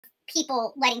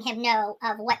people letting him know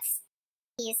of what's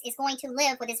is going to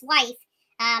live with his wife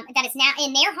that is now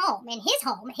in their home,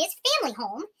 his family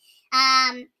home,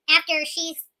 after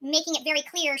she's making it very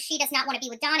clear she does not want to be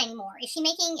with Don anymore. Is she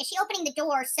opening the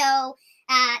door so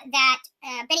that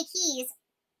Benny Keys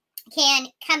can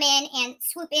come in and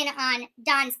swoop in on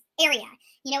Don's area?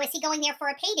 You know, is he going there for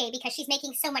a payday because she's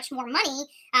making so much more money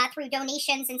through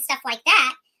donations and stuff like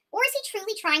that? Or is he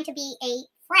truly trying to be a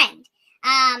friend?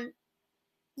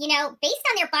 You know, based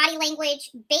on their body language,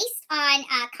 based on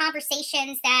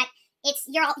conversations that it's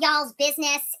y'all's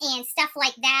business and stuff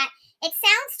like that, it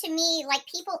sounds to me like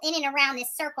people in and around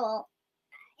this circle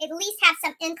at least have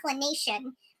some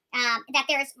inclination that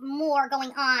there's more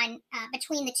going on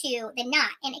between the two than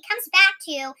not. And it comes back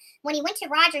to when he went to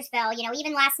Rogersville. You know,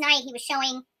 even last night he was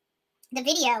showing the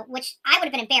video, which I would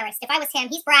have been embarrassed. If I was him,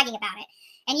 he's bragging about it.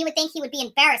 And you would think he would be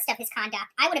embarrassed of his conduct.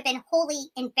 I would have been wholly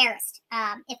embarrassed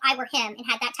if I were him and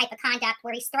had that type of conduct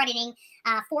where he's threatening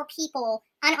 4 people,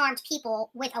 unarmed people,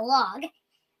 with a log.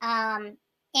 And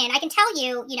I can tell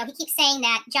you, you know, he keeps saying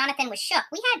that Jonathan was shook.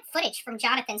 We had footage from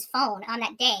Jonathan's phone on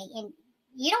that day, and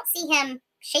you don't see him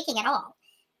shaking at all.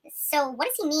 So what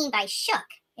does he mean by shook?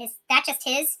 Is that just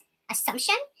his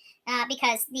assumption?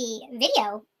 Because the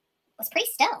video was pretty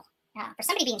still. For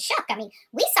somebody being shook, I mean,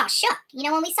 we saw shook. You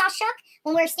know when we saw shook?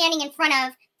 When we were standing in front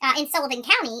of, in Sullivan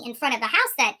County, in front of the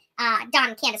house that Don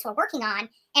and Candace were working on,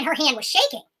 and her hand was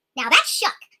shaking. Now that's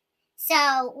shook.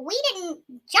 So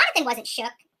Jonathan wasn't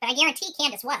shook, but I guarantee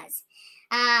Candace was.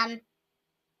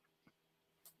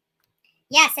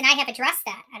 Yes, and I have addressed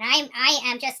that. And I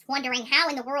am just wondering how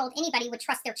in the world anybody would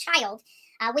trust their child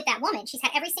with that woman. She's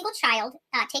had every single child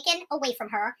taken away from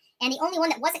her, and the only one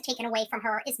that wasn't taken away from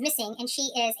her is missing, and she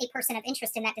is a person of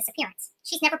interest in that disappearance.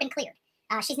 She's never been cleared.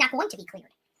 She's not going to be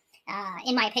cleared,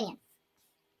 in my opinion.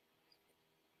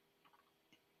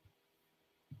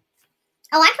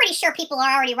 Oh, I'm pretty sure people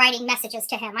are already writing messages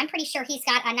to him. I'm pretty sure he's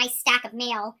got a nice stack of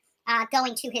mail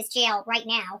going to his jail right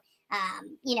now,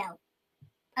 you know,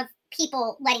 of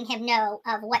people letting him know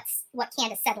of what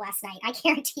Candace said last night. I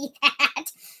guarantee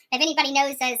that. If anybody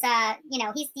knows, as you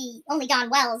know, he's the only Don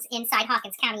Wells inside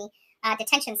Hawkins County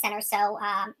Detention Center. So,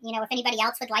 you know, if anybody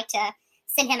else would like to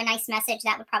send him a nice message,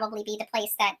 that would probably be the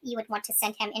place that you would want to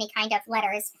send him any kind of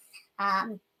letters.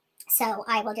 So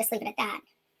I will just leave it at that.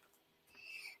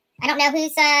 I don't know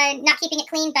who's not keeping it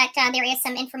clean, but there is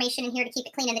some information in here to keep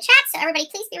it clean in the chat. So everybody,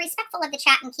 please be respectful of the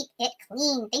chat and keep it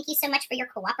clean. Thank you so much for your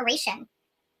cooperation.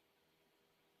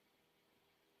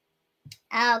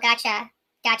 Oh, gotcha.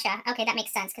 Gotcha. Okay, that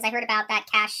makes sense, because I heard about that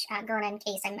Cash Gurnan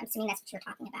case. I'm assuming that's what you're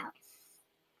talking about.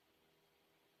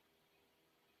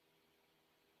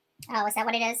 Oh, is that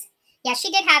what it is? Yeah,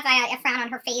 she did have a frown on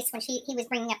her face when he was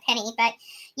bringing up Penny. But,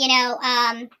 you know,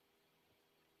 I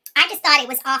just thought it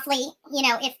was awfully, you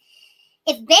know,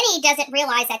 if Benny doesn't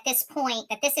realize at this point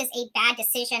that this is a bad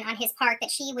decision on his part,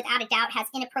 that she without a doubt has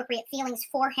inappropriate feelings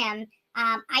for him,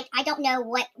 I don't know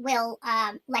what will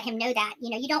let him know that.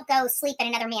 You know, you don't go sleep at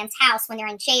another man's house when they're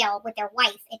in jail with their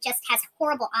wife. It just has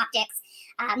horrible optics.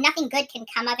 Nothing good can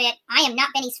come of it. I am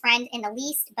not Benny's friend in the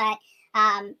least, but,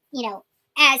 you know,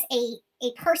 as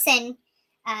a person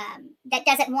that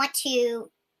doesn't want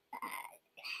to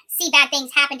see bad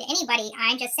things happen to anybody,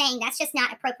 I'm just saying that's just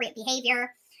not appropriate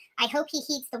behavior. I hope he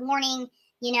heeds the warning.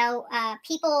 You know,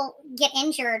 people get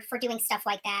injured for doing stuff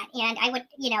like that. And I would,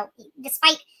 you know,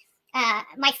 despite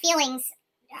my feelings,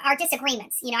 our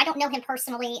disagreements, you know, I don't know him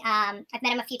personally. I've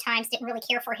met him a few times, didn't really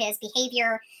care for his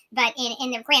behavior. But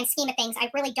in the grand scheme of things,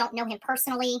 I really don't know him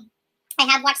personally. I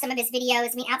have watched some of his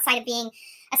videos. I mean, outside of being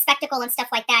a spectacle and stuff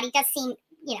like that, he does seem,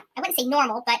 you know, I wouldn't say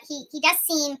normal, but he does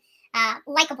seem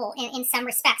likable in some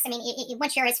respects. I mean,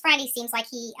 once you're his friend, he seems like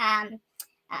he,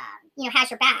 you know, has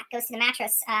your back, goes to the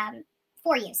mattress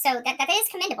for you. So that is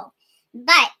commendable.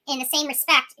 But in the same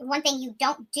respect, one thing you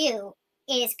don't do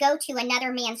is go to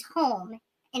another man's home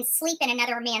and sleep in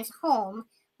another man's home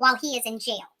while he is in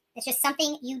jail. It's just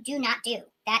something you do not do.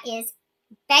 That is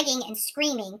begging and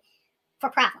screaming for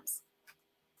problems.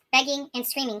 Begging and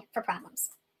screaming for problems.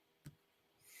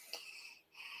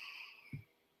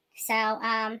 So,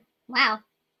 wow.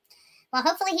 Well,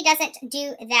 hopefully he doesn't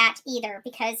do that either,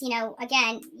 because, you know,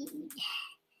 again,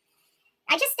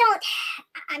 I just don't,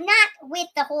 I'm not with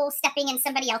the whole stepping in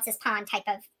somebody else's pond type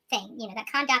of thing. You know,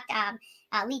 that conduct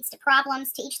leads to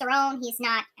problems. To each their own. He's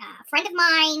not a friend of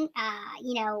mine.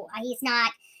 You know, he's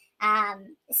not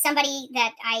somebody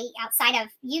that I, outside of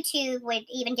YouTube, would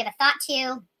even give a thought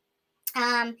to.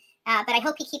 But I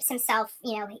hope he keeps himself,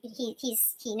 you know, he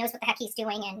knows what the heck he's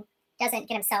doing and doesn't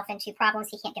get himself into problems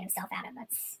he can't get himself out of.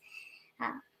 That's